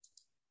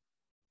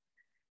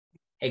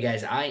Hey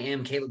guys, I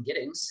am Caleb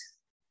Giddings,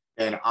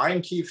 And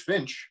I'm Keith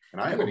Finch, and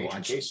I and have we're an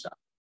watching. HK stock.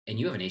 And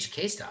you have an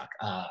HK stock.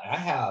 I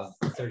have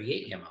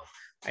 38 ammo.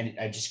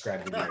 I just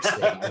grabbed the nearest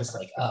thing. I was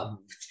like,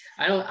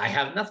 I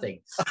have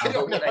nothing. I But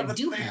don't what I have a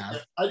do thing. have,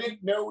 I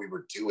didn't know we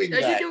were doing I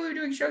didn't that. know we were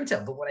doing Show and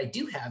Tell, but what I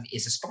do have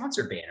is a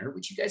sponsor banner,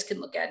 which you guys can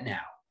look at now.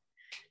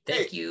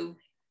 Thank you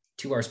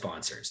to our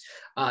sponsors.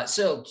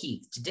 So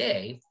Keith,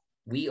 today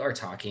we are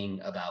talking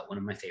about one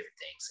of my favorite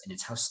things, and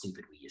it's how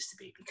stupid we used to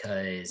be.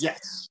 Because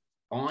Yes.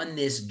 on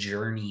this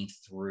journey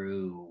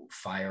through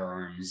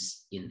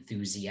firearms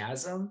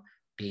enthusiasm,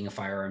 being a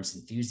firearms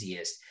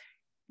enthusiast,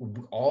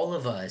 all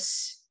of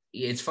us,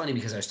 it's funny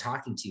because I was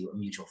talking to a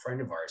mutual friend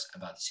of ours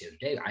about this the other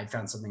day. I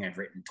found something I'd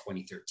written in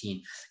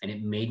 2013 and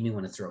it made me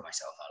want to throw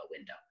myself out a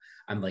window.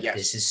 I'm like, Yes.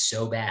 This is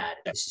so bad.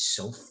 This is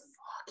so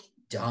fucking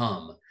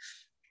dumb.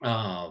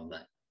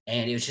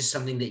 And it was just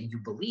something that you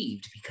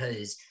believed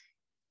because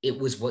it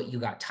was what you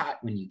got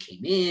taught when you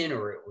came in,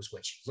 or it was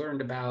what you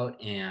learned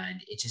about. And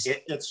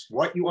it's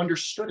what you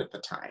understood at the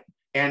time.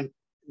 And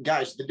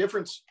guys, the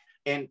difference,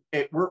 and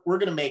we're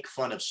going to make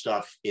fun of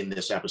stuff in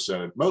this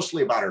episode,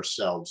 mostly about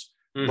ourselves,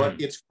 but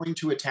it's going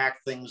to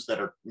attack things that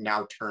are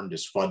now termed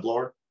as FUD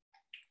lore,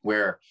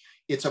 where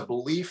it's a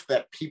belief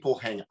that people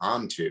hang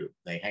on to.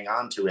 They hang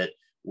on to it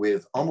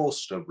with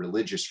almost a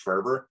religious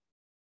fervor,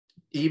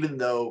 even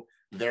though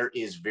there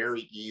is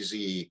very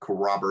easy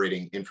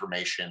corroborating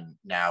information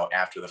now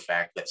after the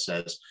fact that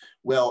says,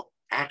 well,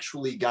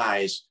 actually,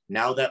 guys,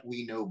 now that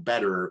we know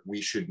better, we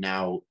should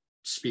now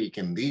speak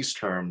in these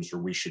terms, or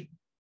we should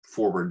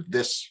forward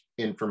this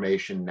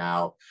information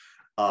now.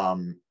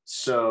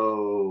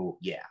 So,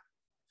 yeah.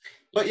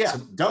 But yeah,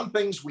 dumb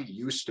things we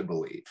used to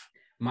believe.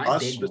 My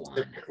big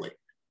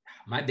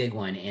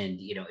one, and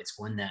it's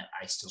one that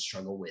I still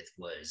struggle with,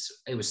 was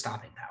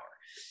stopping power.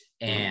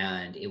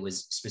 And it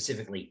was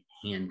specifically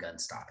handgun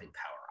stopping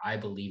power. I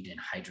believed in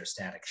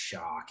hydrostatic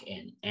shock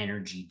and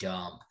energy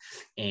dump,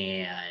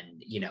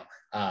 and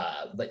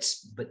but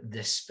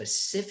the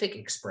specific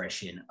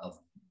expression of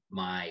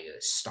my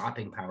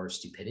stopping power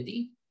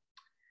stupidity,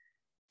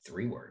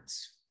 3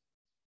 words: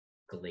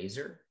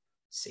 Glazer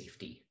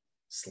safety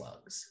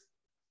slugs.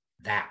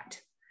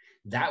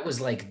 That was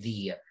like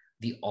the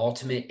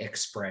ultimate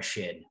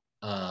expression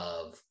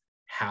of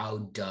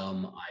how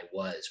dumb I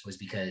was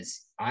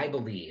because I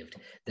believed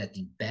that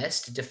the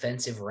best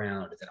defensive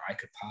round that I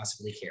could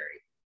possibly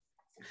carry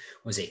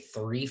was a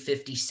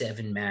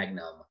 357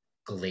 Magnum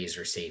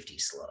Glazer safety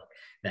slug.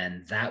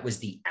 Then that was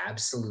the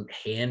absolute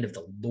hand of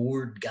the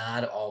Lord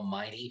God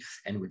Almighty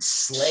and would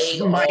slay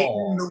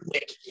all the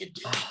wicked.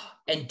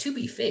 And to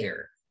be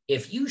fair,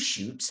 if you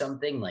shoot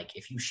something like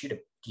if you shoot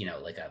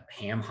like a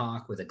ham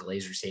hock with a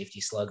Glazer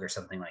safety slug or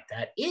something like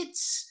that,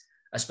 it's,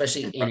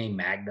 especially in a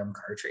Magnum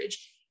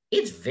cartridge,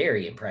 it's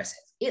very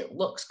impressive. It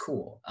looks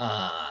cool.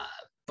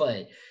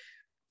 But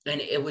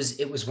it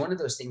was one of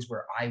those things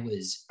where I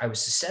was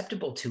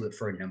susceptible to it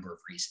for a number of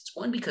reasons.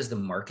 One, because the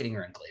marketing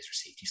around Glazer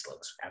safety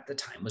slugs at the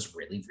time was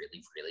really,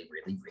 really, really,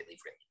 really, really,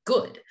 really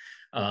good.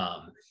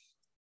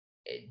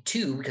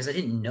 2, because I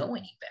didn't know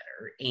any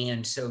better.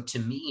 And so to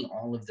me,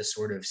 all of the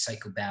sort of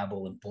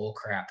psychobabble and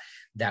bullcrap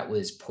that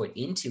was put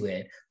into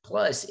it,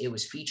 plus it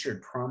was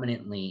featured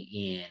prominently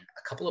in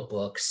a couple of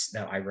books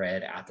that I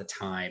read at the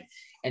time.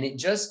 And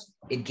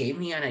it gave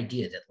me an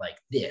idea that like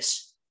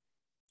this,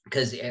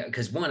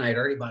 because one, I'd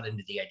already bought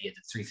into the idea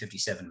that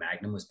 357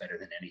 Magnum was better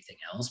than anything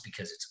else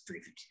because it's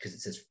 350, because it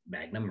says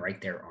Magnum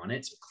right there on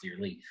it. So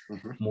clearly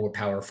more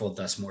powerful,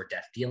 thus more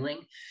death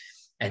dealing.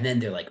 And then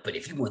they're like, but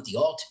if you want the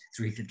ultimate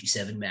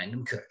 357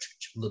 Magnum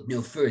cartridge, look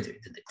no further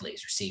than the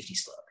Glazer safety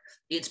slug.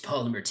 Its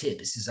polymer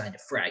tip is designed to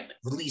fragment,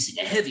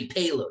 releasing a heavy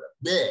payload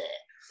of bleh.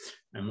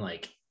 I'm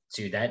like,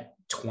 dude, that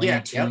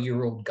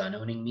 22-year-old gun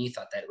owning me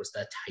thought that was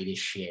the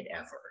tightest shit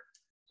ever.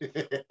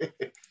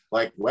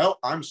 Like, well,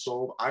 I'm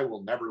sold. I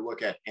will never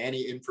look at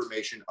any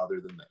information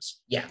other than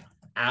this. Yeah,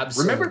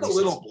 absolutely. Remember the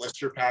little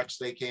blister packs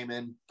they came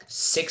in?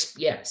 6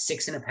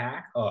 in a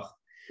pack. Oh,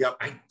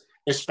 yep.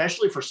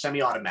 Especially for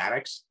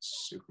semi-automatics,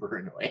 super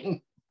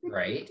annoying.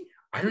 Right.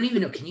 I don't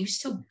even know. Can you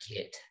still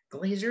get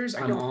Glazers?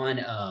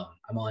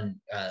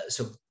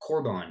 So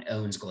Corbon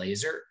owns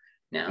Glazer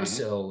now.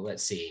 So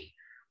let's see.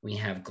 We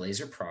have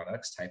Glazer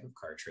products, type of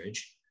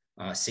cartridge,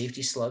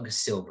 safety slug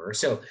silver.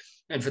 So,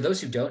 and for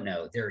those who don't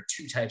know, there are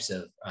 2 types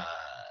of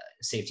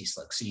safety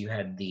slugs. So you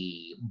had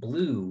the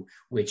blue,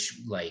 which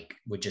like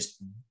would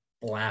just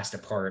blast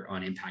apart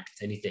on impact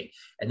with anything.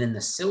 And then the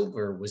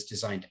silver was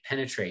designed to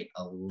penetrate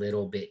a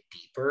little bit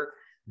deeper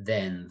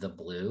than the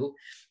blue.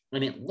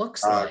 And it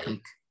looks like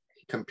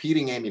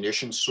competing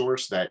ammunition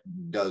source that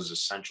does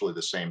essentially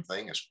the same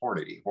thing as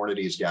Hornady.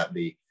 Hornady's got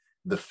the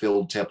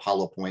filled tip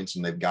hollow points,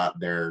 and they've got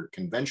their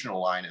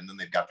conventional line, and then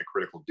they've got the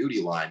critical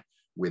duty line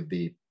with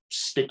the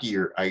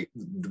stickier.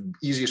 The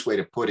easiest way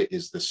to put it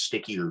is the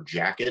stickier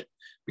jacket,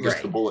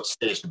 because the bullet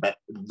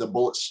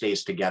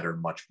stays together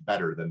much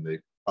better than the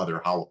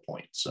other hollow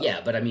points. So. Yeah,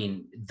 but I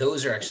mean,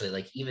 those are actually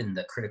like even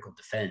the critical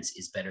defense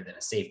is better than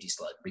a safety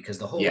slug, because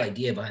the whole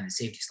idea behind the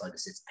safety slug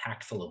is it's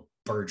packed full of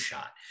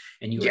birdshot,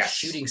 and you are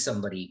shooting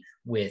somebody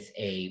with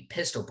a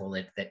pistol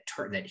bullet that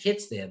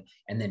hits them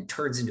and then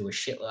turns into a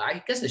shit.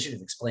 I guess I should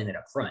have explained that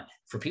up front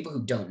for people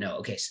who don't know.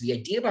 Okay, so the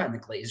idea behind the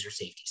Glazer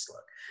safety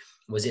slug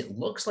was it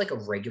looks like a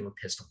regular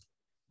pistol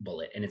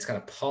bullet, and it's got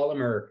a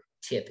polymer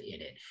tip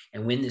in it.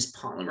 And when this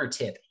polymer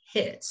tip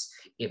hits,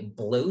 it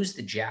blows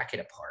the jacket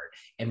apart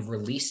and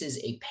releases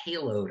a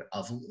payload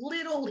of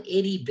little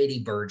itty bitty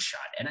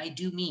birdshot. And I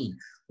do mean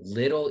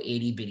little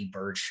itty bitty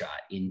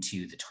birdshot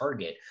into the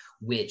target,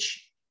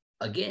 which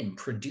again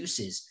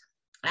produces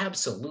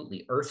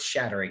absolutely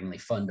earth-shatteringly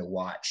fun to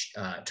watch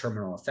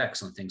terminal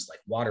effects on things like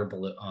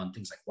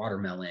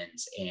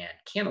watermelons and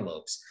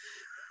cantaloupes.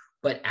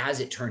 But as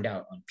it turned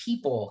out on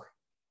people,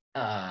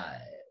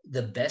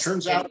 the best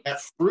turns out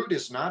that fruit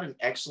is not an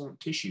excellent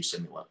tissue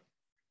simulant.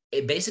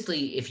 It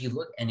basically, if you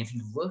looked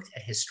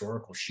at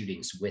historical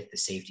shootings with the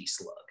safety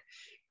slug,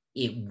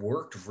 it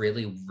worked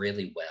really,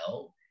 really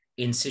well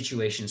in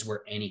situations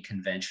where any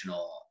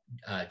conventional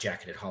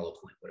jacketed hollow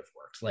point would have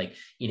worked. Like,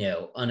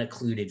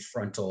 unoccluded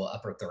frontal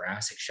upper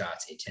thoracic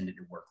shots, it tended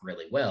to work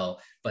really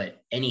well,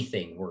 but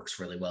anything works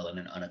really well in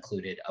an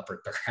unoccluded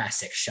upper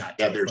thoracic shot.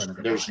 Yeah, there's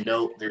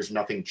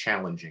nothing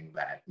challenging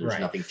that. There's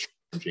nothing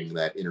challenging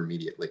that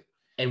intermediately.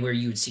 And where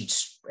you see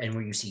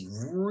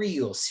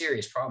real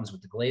serious problems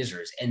with the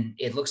Glazers, and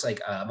it looks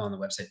like I'm on the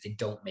website, they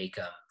don't make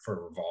them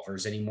for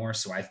revolvers anymore,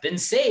 so I've been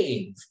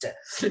saved.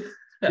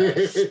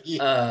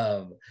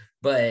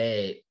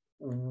 But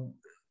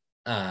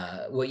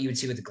what you would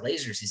see with the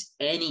Glazers is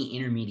any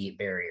intermediate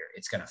barrier,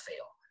 it's going to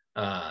fail.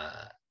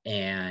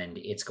 And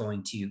it's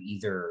going to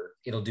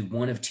it'll do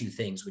one of two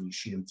things when you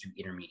shoot them through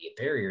intermediate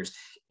barriers.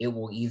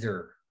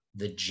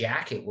 The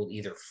jacket will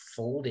either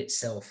fold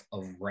itself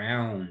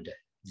around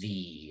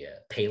the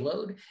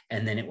payload,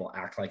 and then it will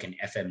act like an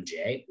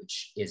FMJ,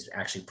 which is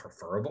actually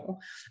preferable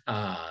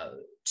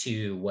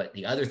to what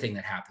the other thing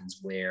that happens,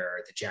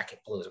 where the jacket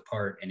blows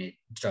apart and it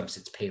dumps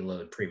its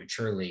payload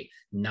prematurely,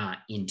 not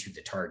into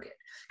the target.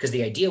 Because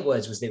the idea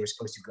was they were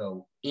supposed to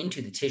go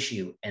into the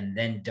tissue and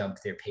then dump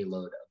their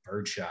payload of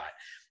birdshot,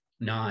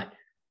 not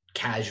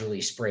casually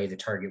spray the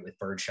target with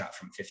birdshot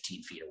from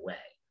 15 feet away.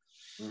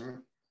 Mm-hmm.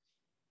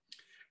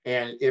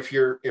 And if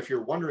you're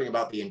wondering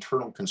about the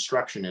internal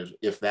construction,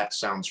 if that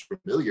sounds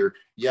familiar,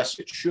 yes,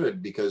 it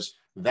should, because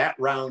that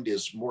round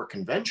is more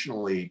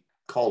conventionally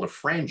called a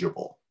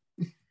frangible.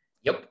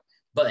 Yep,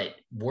 but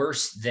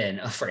worse than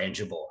a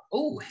frangible.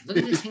 Oh, look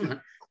at this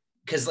thing.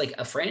 Because like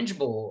a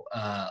frangible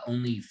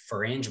only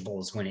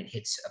frangibles when it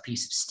hits a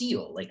piece of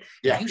steel. Like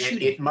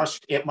it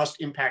must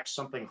impact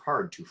something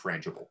hard to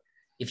frangible.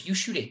 If you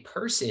shoot a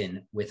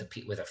person with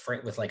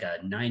like a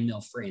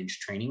 9mm fringe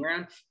training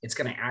round, it's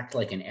going to act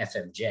like an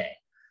FMJ.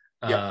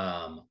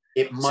 Yep.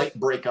 It might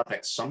break up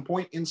at some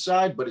point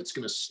inside, but it's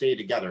going to stay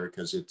together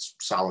because it's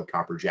solid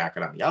copper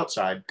jacket on the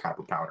outside,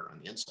 copper powder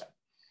on the inside.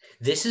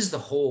 This is the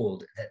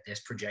hold that this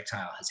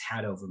projectile has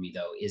had over me,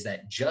 though, is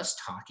that just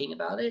talking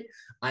about it,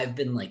 I've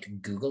been like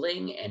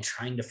Googling and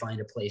trying to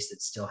find a place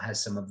that still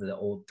has some of the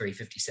old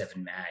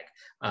 357 mag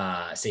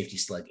safety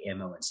slug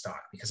ammo in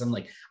stock, because I'm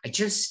like, I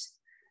just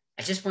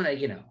want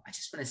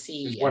to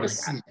see. I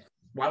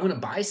want to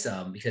buy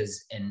some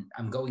and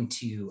I'm going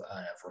to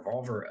a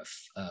revolver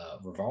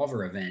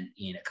event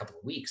in a couple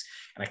of weeks,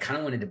 and I kind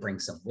of wanted to bring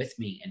some with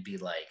me and be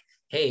like,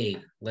 hey,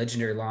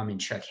 legendary lawman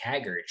Chuck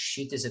Haggard,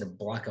 shoot this at a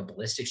block of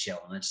ballistic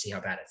shell and let's see how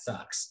bad it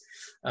sucks.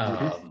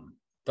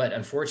 But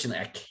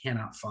unfortunately, I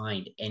cannot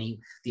find any.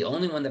 The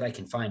only one that I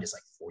can find is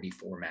like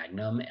 44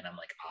 Magnum, and I'm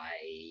like,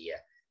 I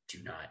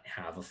do not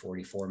have a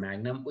 44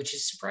 Magnum, which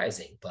is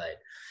surprising,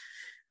 but.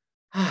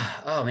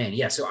 Oh man,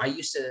 yeah. So I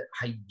used to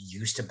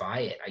buy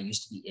it. I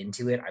used to be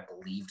into it. I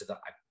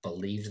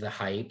believed the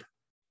hype.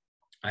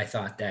 I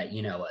thought that,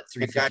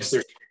 350. Guys,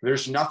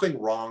 there's nothing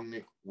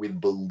wrong with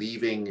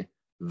believing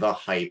the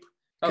hype,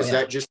 because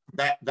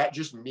that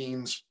just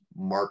means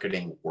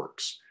marketing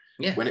works.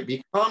 Yeah. When it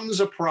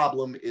becomes a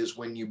problem is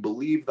when you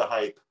believe the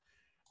hype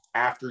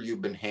after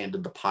you've been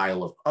handed the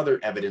pile of other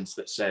evidence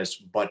that says,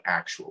 but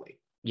actually.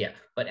 Yeah,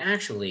 but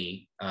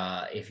actually,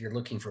 if you're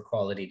looking for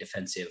quality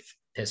defensive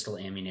pistol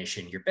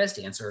ammunition, your best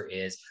answer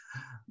is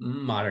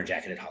modern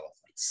jacketed hollow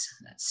points.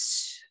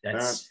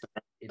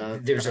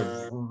 There's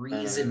a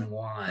reason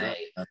why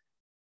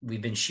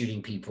we've been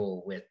shooting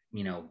people with,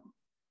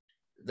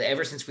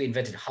 ever since we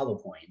invented hollow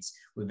points,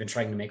 we've been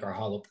trying to make our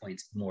hollow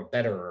points more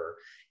better,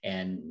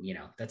 and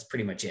that's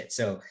pretty much it.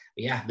 So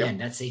yeah, man,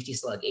 that safety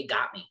slug, it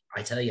got me,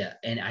 I tell you.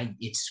 And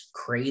it's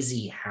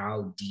crazy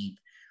how deep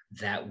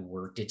that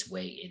worked its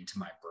way into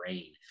my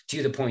brain,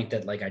 to the point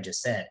that, like I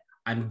just said,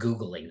 I'm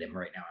Googling them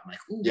right now. I'm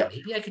like, ooh,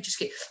 maybe I could just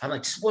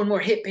just one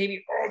more hit,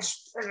 baby. Oh,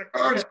 just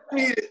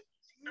need it.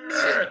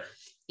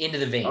 Into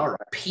the vein. All right.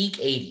 Peak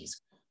 80s.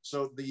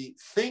 So the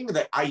thing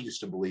that I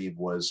used to believe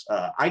was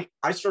I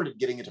started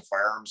getting into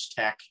firearms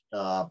tech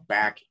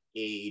back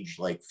age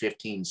like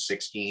 15,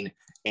 16.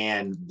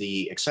 And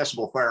the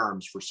accessible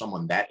firearms for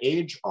someone that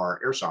age are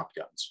airsoft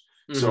guns.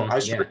 So I Yeah.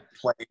 started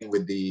playing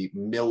with the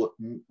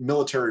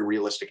military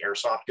realistic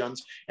airsoft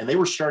guns, and they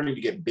were starting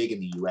to get big in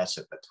the US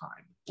at the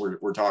time.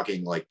 We're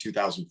talking like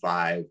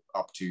 2005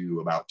 up to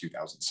about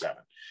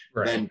 2007.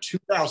 Right. Then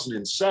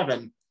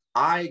 2007,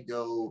 I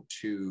go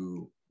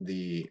to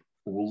the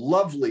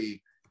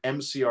lovely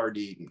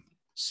MCRD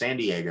San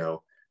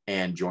Diego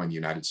and join the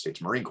United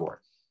States Marine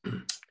Corps.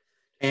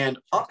 And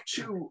up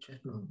to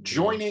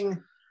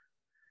joining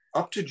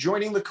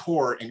the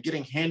Corps and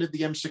getting handed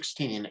the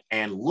M16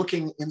 and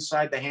looking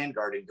inside the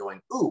handguard and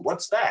going, ooh,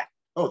 what's that?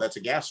 Oh, that's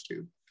a gas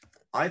tube.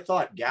 I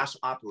thought gas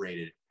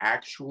operated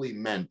actually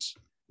meant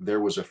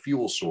there was a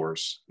fuel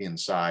source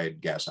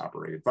inside gas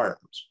operated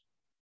firearms.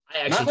 I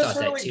actually Not thought that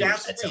necessarily too at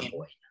some gasoline,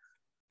 point.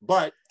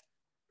 but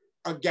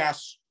a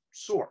gas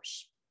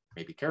source.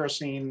 Maybe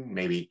kerosene,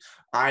 maybe.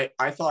 I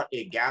thought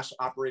a gas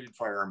operated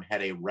firearm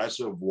had a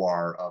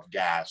reservoir of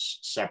gas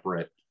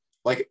separate,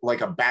 like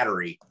a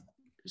battery,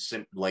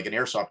 like an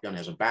airsoft gun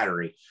has a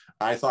battery.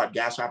 I thought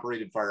gas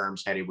operated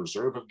firearms had a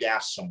reserve of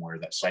gas somewhere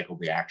that cycled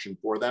the action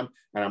for them.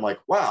 And I'm like,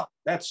 wow,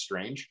 that's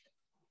strange.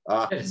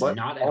 That is but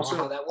not at also,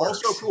 all how that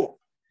works. Also cool.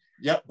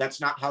 Yep,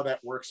 that's not how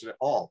that works at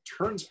all.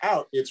 Turns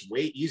out it's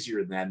way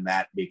easier than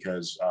that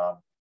because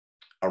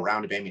a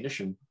round of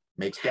ammunition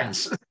makes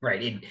gas.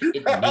 Right.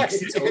 It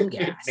makes its own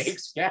gas. It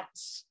makes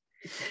gas.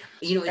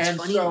 You know, it's and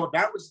funny. So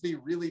that was the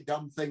really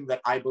dumb thing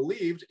that I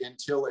believed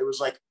until it was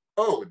like,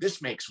 oh,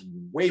 this makes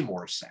way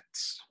more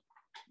sense.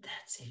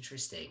 That's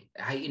interesting.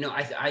 I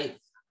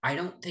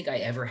don't think I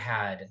ever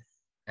had,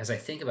 as I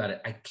think about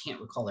it, I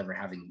can't recall ever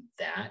having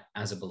that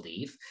as a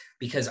belief,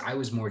 because I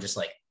was more just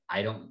like,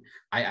 I don't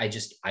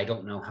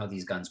know how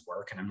these guns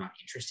work, and I'm not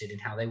interested in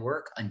how they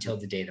work until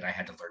the day that I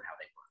had to learn how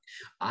they work.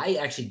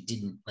 I actually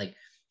didn't like.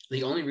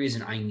 The only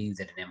reason I knew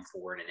that an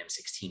M4 and an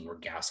M16 were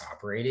gas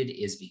operated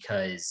is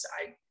because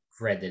I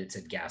read that it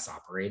said gas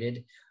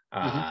operated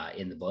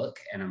in the book,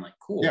 and I'm like,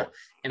 cool. Yeah.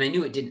 And I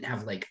knew it didn't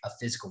have like a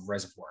physical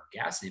reservoir of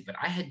gas in it, but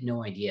I had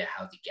no idea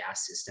how the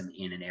gas system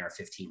in an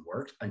AR-15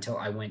 worked until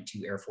I went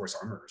to Air Force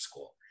Armorer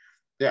School.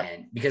 Yeah.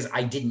 And because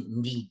I didn't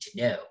need to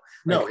know.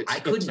 No,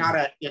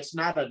 it's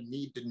not a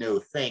need to know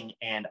thing.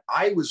 And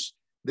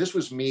this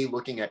was me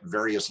looking at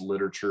various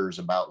literatures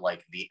about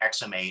like the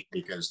XM8,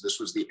 because this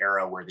was the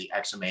era where the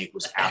XM8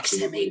 was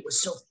absolutely XM8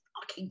 was so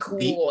fucking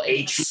cool.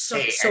 It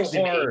sucked so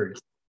hard.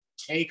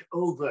 Take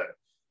over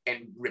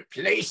and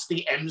replace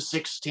the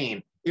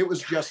M16. It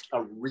was just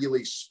a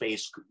really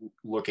space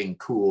looking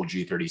cool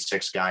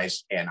G36,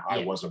 guys, and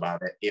I was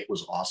about it. It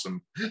was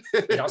awesome.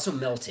 It also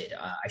melted.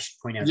 I should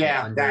point out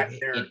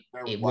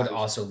it would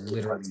also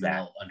literally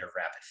melt under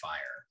rapid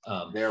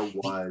fire. There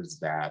was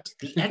that.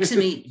 The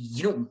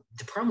XM8,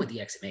 the problem with the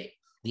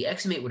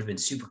XM8 would have been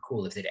super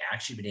cool if they'd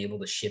actually been able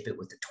to ship it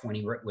with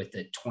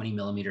the 20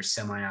 millimeter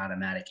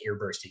semi-automatic air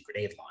bursting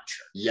grenade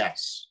launcher.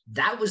 Yes.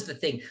 That was the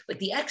thing. Like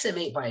the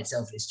XM8 by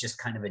itself is just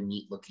kind of a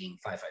neat looking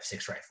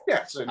 5.56 rifle.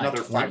 Yeah, it's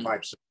another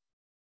 5.56.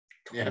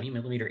 20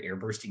 millimeter air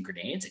bursting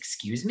grenades.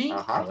 Excuse me?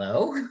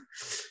 Hello?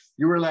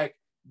 You were like,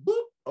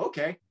 boop,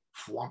 okay.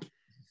 Whomp.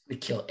 We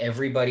kill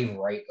everybody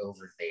right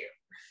over there.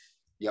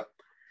 Yep.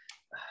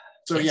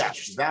 So yeah,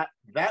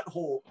 that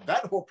whole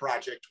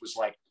project was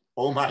like,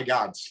 oh my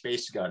God,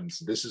 space guns.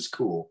 This is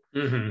cool.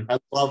 Mm-hmm.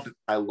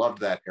 I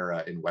loved that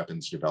era in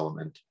weapons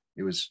development.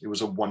 It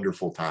was a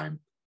wonderful time,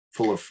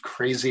 full of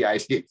crazy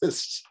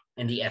ideas.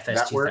 And the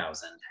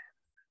FS2000.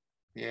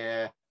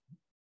 Yeah,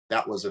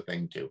 that was a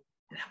thing too.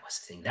 That was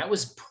the thing. That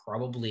was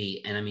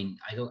probably, and I mean,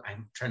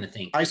 I'm trying to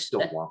think. I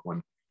still want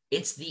one.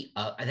 It's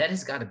that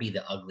has got to be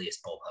the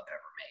ugliest bullpup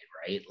ever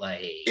made, right?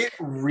 Like it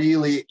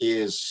really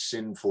is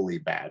sinfully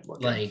bad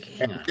looking.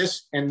 Like,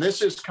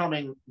 this is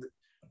coming.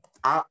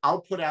 I'll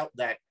put out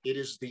that it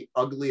is the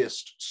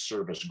ugliest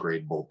service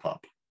grade bullpup.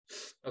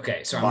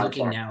 Okay, so I'm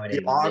looking now at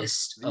a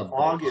list of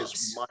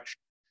bullpups.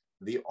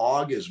 The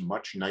AUG is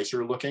much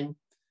nicer looking,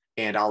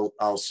 and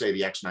I'll say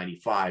the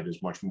X95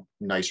 is much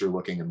nicer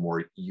looking and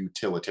more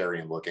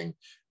utilitarian looking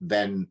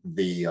than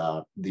the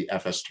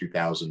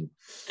FS2000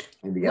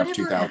 and the Whatever F2000.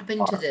 What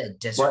happened to the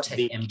Desert Tech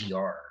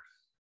MDR?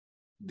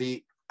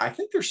 I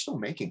think they're still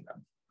making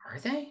them. Are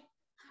they?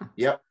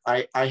 Yep.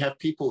 I have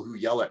people who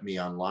yell at me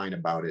online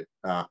about it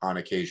on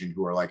occasion,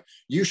 who are like,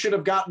 you should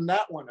have gotten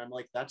that one. I'm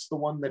like, that's the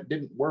one that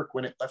didn't work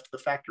when it left the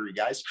factory,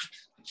 guys.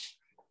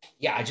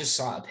 Yeah, I just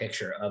saw a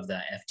picture of the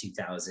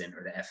F2000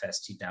 or the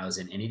FS2000,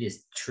 and it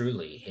is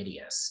truly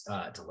hideous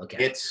to look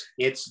at.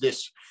 It's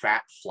this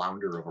fat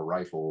flounder of a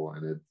rifle,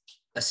 and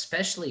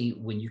especially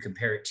when you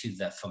compare it to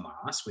the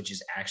FAMAS, which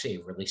is actually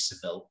a really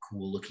Seville,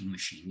 cool-looking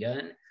machine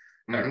gun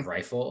or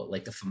rifle.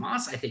 Like the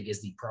FAMAS, I think,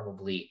 is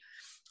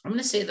I'm going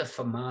to say the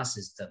FAMAS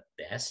is the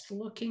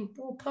best-looking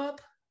bullpup.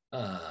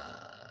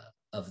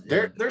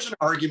 There's an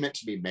argument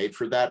to be made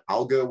for that.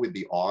 I'll go with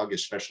the AUG,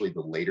 especially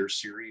the later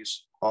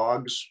series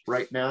AUGs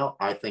right now.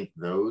 I think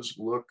those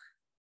look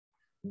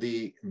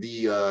the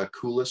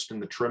coolest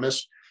and the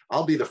trimmest.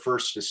 I'll be the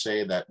first to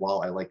say that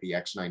while I like the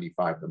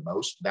X95 the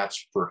most,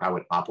 that's for how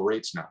it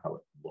operates, not how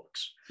it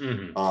looks.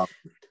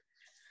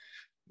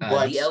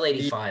 But the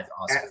L85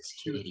 also is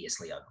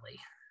hideously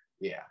ugly.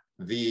 Yeah.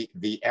 The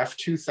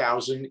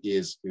F2000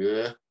 is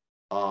the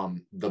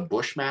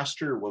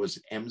Bushmaster, what was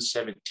it,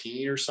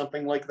 M17 or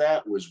something like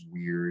that, was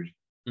weird.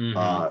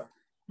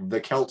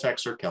 The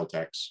Keltecs are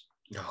Keltecs.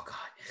 Oh god,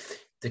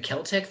 the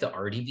Keltec, the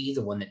RDB,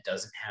 the one that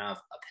doesn't have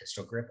a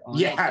pistol grip on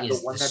it, yeah, the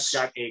one that's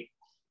got a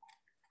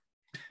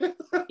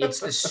it's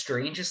the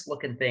strangest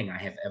looking thing I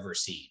have ever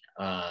seen.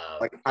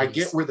 Like, I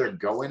get where they're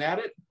going at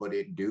it, but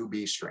it do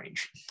be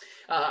strange.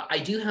 I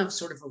do have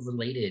sort of a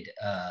related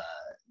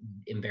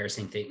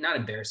embarrassing thing, not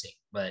embarrassing,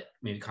 but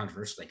maybe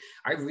controversially.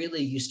 I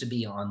really used to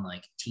be on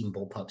like Team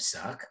Bullpup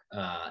Suck,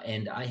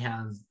 and I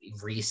have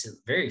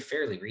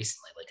fairly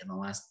recently, like in the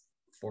last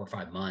 4 or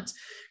 5 months,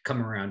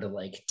 come around to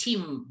like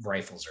team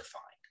rifles are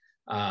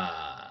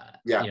fine.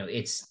 Yeah, you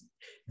know,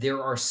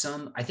 there are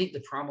some. I think the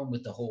problem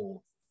with the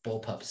whole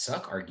Bullpup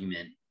Suck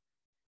argument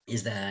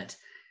is that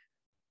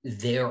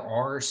there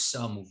are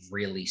some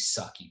really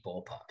sucky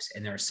bullpups,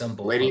 and there are some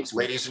bullpups.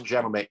 Ladies and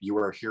gentlemen, you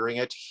are hearing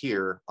it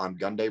here on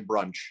Gun Day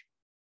Brunch.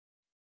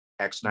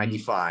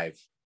 X95.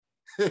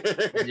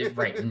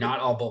 Right, not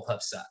all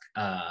bullpups suck,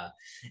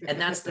 and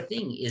that's the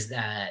thing, is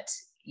that,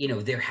 you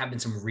know, there have been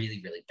some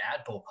really, really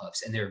bad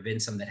bullpups, and there have been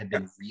some that have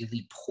been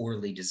really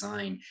poorly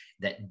designed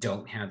that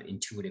don't have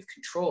intuitive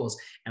controls.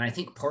 And I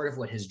think part of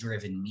what has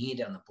driven me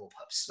down the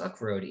bullpup suck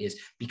road is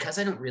because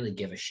I don't really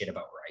give a shit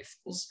about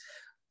rifles.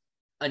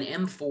 An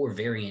M4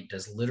 variant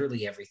does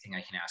literally everything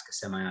I can ask a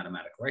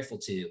semi-automatic rifle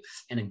to,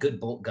 and a good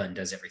bolt gun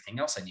does everything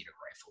else I need a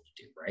rifle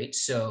to do, right?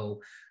 So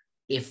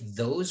if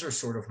those are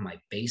sort of my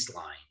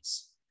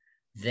baselines,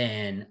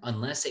 then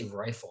unless a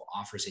rifle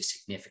offers a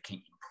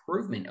significant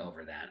improvement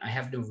over that, I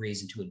have no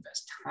reason to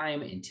invest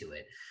time into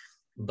it.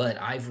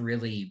 But I've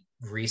really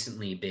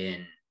recently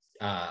been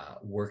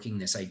working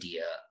this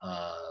idea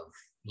of,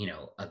 you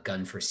know, a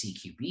gun for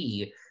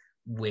CQB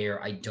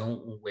where I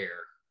don't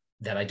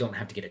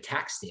have to get a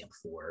tax stamp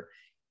for.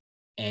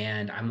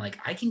 And I'm like,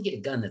 I can get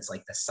a gun that's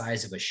like the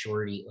size of a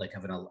shorty,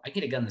 I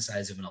get a gun the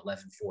size of an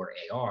 11.4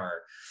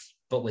 AR,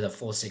 but with a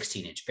full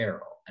 16-inch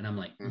barrel. And I'm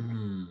like,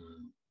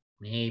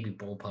 maybe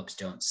bullpups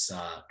don't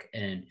suck.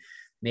 And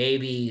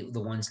maybe the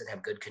ones that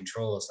have good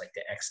controls, like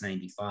the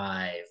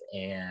X95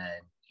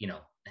 and, you know,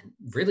 and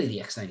really the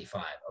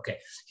X95. Okay,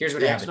 here's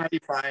what happened. The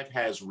X95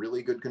 has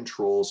really good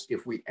controls.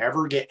 If we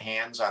ever get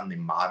hands on the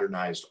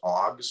modernized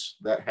AUGs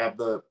that have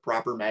the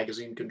proper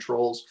magazine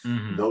controls,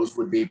 those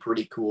would be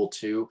pretty cool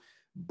too.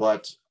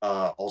 But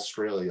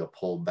Australia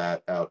pulled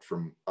that out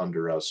from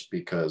under us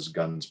because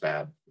guns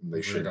bad.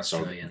 They should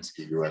Australians.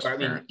 The US, I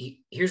mean,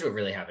 here's what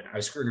really happened. I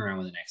was screwing around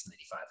with an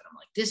X95, and I'm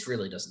like, this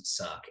really doesn't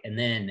suck. And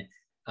then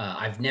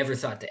I've never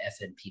thought the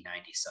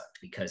FNP90 sucked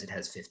because it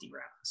has 50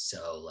 rounds.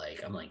 So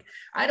like, I'm like,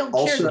 I don't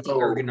care that the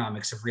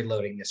ergonomics of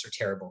reloading this are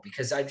terrible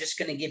because I'm just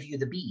going to give you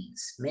the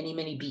Bs, many,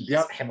 many Bs.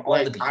 Yep. I have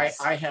all the Bs.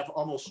 I have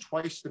almost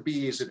twice the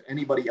Bs of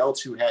anybody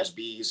else who has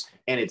Bs,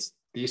 and it's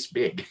this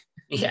big.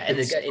 Yeah, and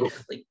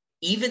like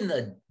even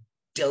the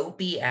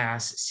dopey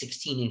ass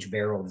 16-inch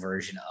barrel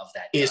version of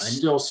that gun is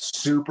still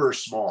super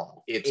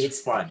small. It's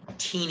fun,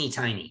 teeny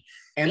tiny.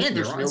 And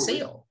they're on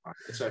sale.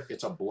 It's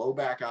a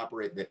blowback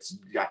operator that's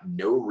got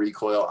no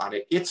recoil on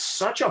it. It's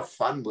such a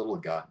fun little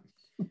gun.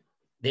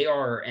 They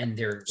are, and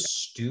they're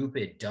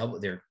stupid double.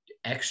 They're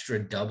extra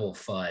double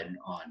fun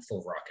on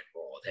full rock and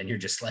roll. And you're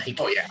just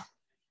like, oh yeah.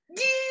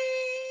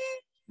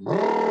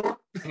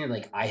 And you're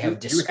like, I have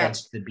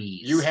dispensed the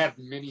bees. You have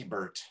mini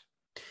Bert.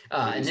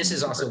 And this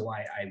is also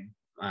why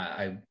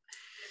I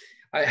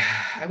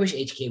wish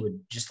HK would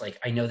just like,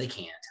 I know they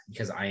can't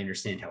because I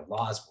understand how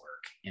laws work.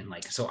 And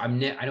like, so I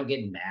don't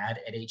get mad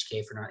at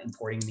HK for not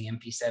importing the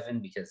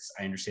MP7 because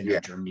I understand how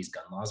Germany's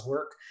gun laws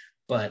work.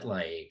 But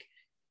like,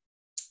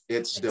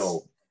 it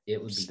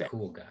would be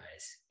cool,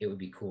 guys. It would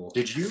be cool.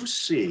 Did you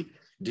see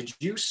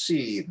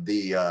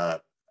the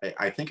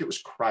I think it was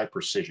Cry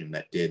Precision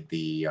that did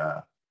the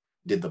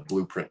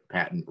blueprint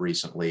patent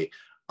recently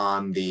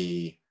on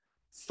the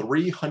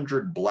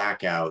 300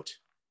 blackout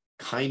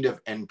kind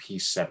of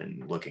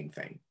MP7 looking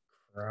thing.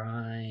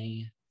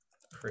 Cry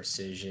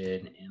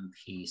Precision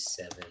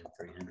MP7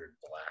 300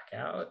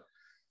 blackout.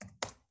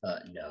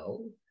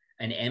 No,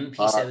 an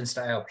MP7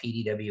 style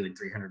PDW in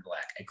 300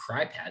 black. A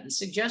Cry patent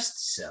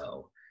suggests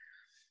so.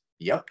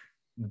 Yep.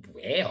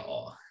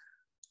 Well,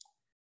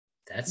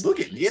 that's look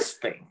at this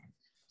thing,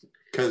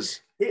 because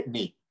it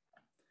neat.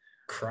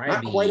 Cry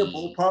not quite a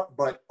bullpup,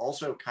 but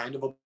also kind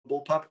of a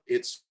bullpup.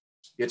 It's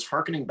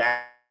harkening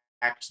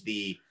back to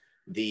the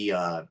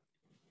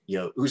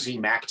Uzi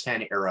Mac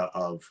 10 era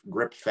of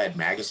grip fed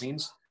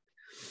magazines.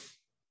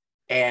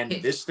 And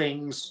this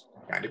thing's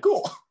kind of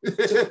cool.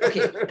 So,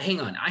 okay, hang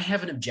on. I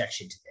have an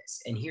objection to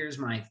this. And here's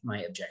my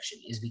objection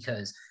is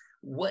because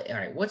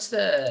what's the,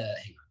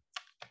 hang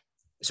on.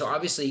 So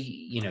obviously,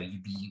 you know,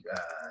 you'd be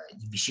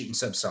shooting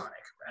subsonic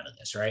out of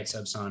this, right?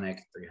 Subsonic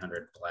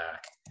 300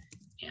 black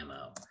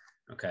ammo.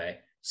 Okay.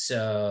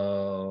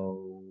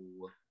 So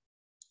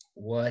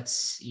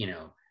what's, you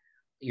know,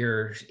 what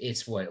are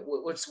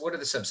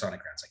the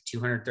subsonic rounds, like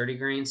 230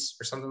 grains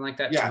or something like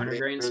that? Yeah, 200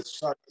 grains.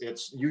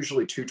 It's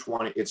usually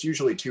 220. It's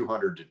usually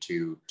 200 to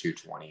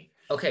 220.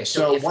 Okay,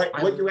 so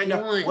what you end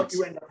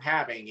up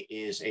having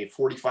is a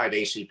 45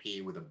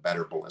 ACP with a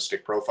better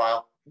ballistic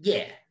profile.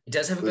 Yeah, it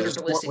does have a better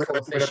ballistic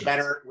coefficient.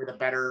 With a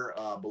better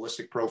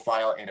ballistic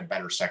profile and a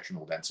better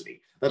sectional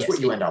density. That's what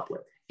you end up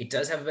with. It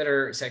does have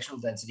better sectional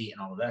density and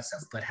all of that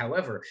stuff. But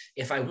however,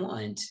 if I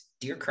want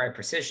Deer Cry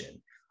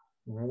Precision,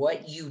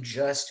 what you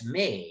just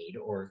made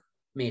or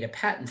made a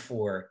patent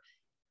for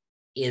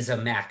is a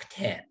Mac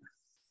 10.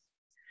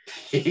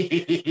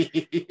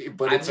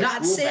 But I'm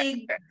not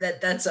saying that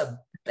that's a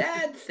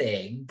bad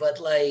thing, but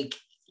like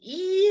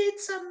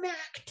it's a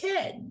Mac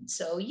 10.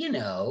 So, you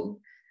know,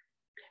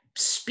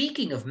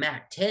 speaking of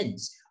Mac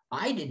 10s,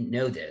 I didn't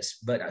know this,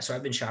 but so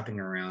I've been shopping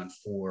around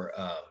for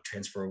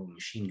transferable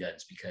machine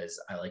guns because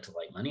I like to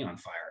light money on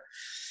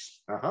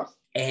fire.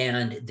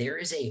 And there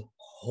is a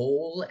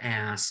whole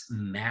ass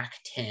Mac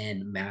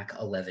 10, Mac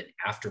 11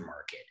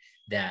 aftermarket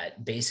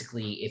that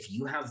basically, if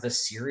you have the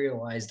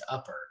serialized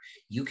upper,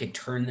 you can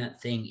turn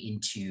that thing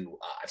into,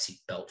 I've seen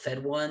belt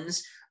fed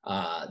ones.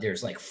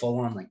 There's like full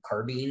on like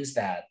carbines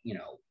that, you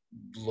know,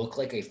 look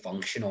like a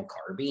functional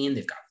carbine.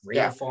 They've got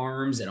rail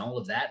farms and all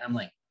of that. And I'm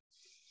like,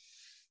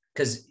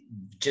 because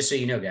just so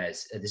you know,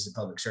 guys, this is a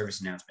public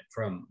service announcement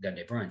from Gun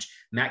Day Brunch.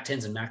 Mac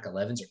 10s and Mac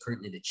 11s are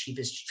currently the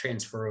cheapest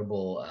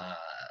transferable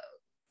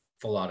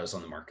full autos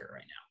on the market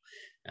right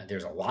now.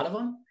 There's a lot of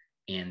them,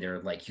 and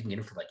they're like, you can get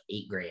them for like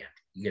 $8,000.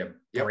 You get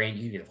a brand,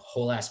 you get a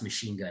whole ass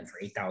machine gun for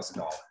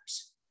 $8,000.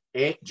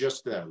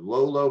 Just the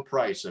low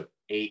price of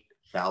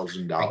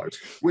 $8,000,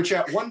 which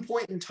at one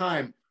point in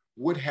time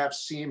would have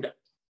seemed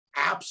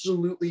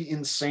absolutely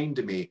insane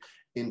to me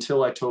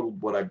until I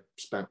totaled what I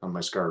spent on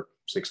my SCAR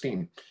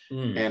 16.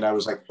 And I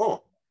was like,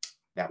 oh,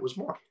 that was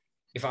more.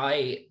 If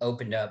I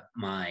opened up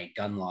my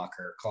gun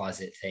locker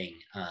closet thing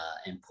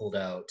and pulled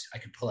out, I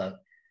could pull out,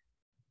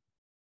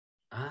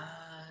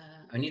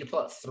 I need to pull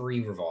out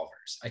 3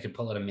 revolvers. I could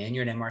pull out a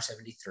Maynard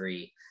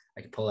MR73.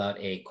 I could pull out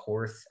a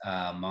Korth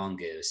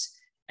Mongoose.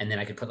 And then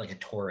I could put like a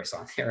Taurus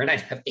on there, and I'd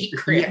have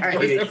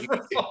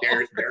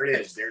 $8,000. There it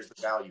is. There's the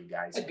value,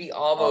 guys. I'd be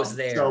almost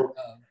there. So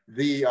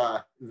the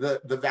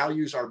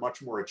values are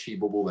much more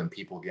achievable than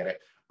people get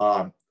it.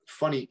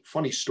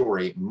 Funny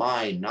story.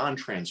 My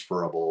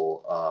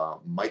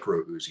non-transferable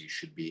micro Uzi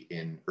should be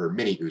in, or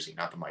mini Uzi,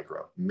 not the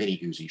micro. Mini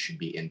Uzi should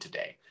be in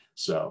today.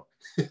 So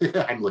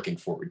I'm looking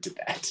forward to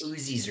that.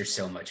 Uzis are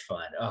so much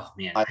fun. Oh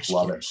man, I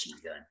love it. Machine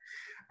gun.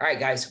 All right,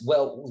 guys.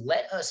 Well,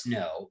 let us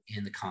know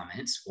in the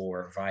comments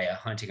or via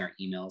hunting our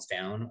emails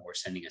down or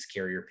sending us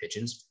carrier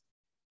pigeons.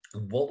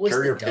 What was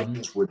carrier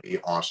pigeons would be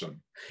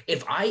awesome.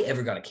 If I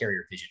ever got a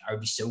carrier pigeon, I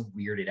would be so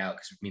weirded out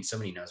because it means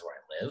somebody knows where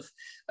I live,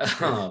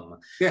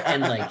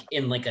 and like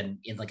in like a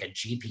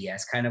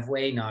GPS kind of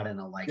way, not in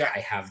a like I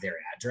have their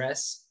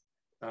address.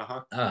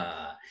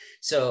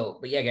 So,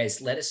 but yeah,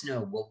 guys, let us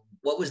know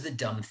what was the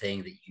dumb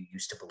thing that you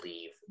used to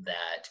believe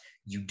that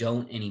you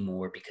don't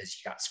anymore because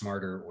you got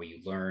smarter or you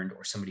learned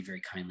or somebody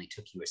very kindly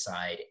took you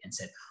aside and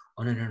said,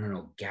 oh,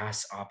 no,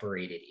 gas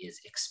operated is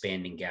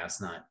expanding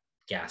gas, not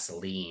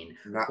gasoline.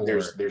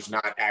 There's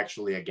not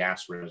actually a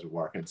gas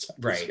reservoir inside.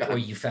 Right. Or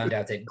you found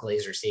out that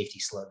Glazer safety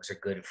slugs are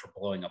good for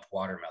blowing up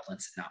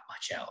watermelons and not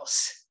much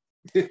else.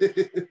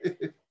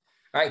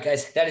 All right,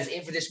 guys, that is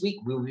it for this week.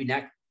 We will be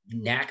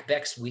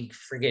next week.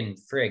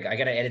 Frig. I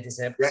got to edit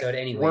this episode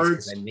anyways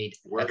because I made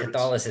a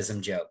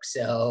Catholicism joke.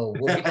 So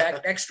we'll be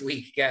back next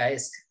week,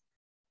 guys.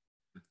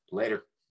 Later.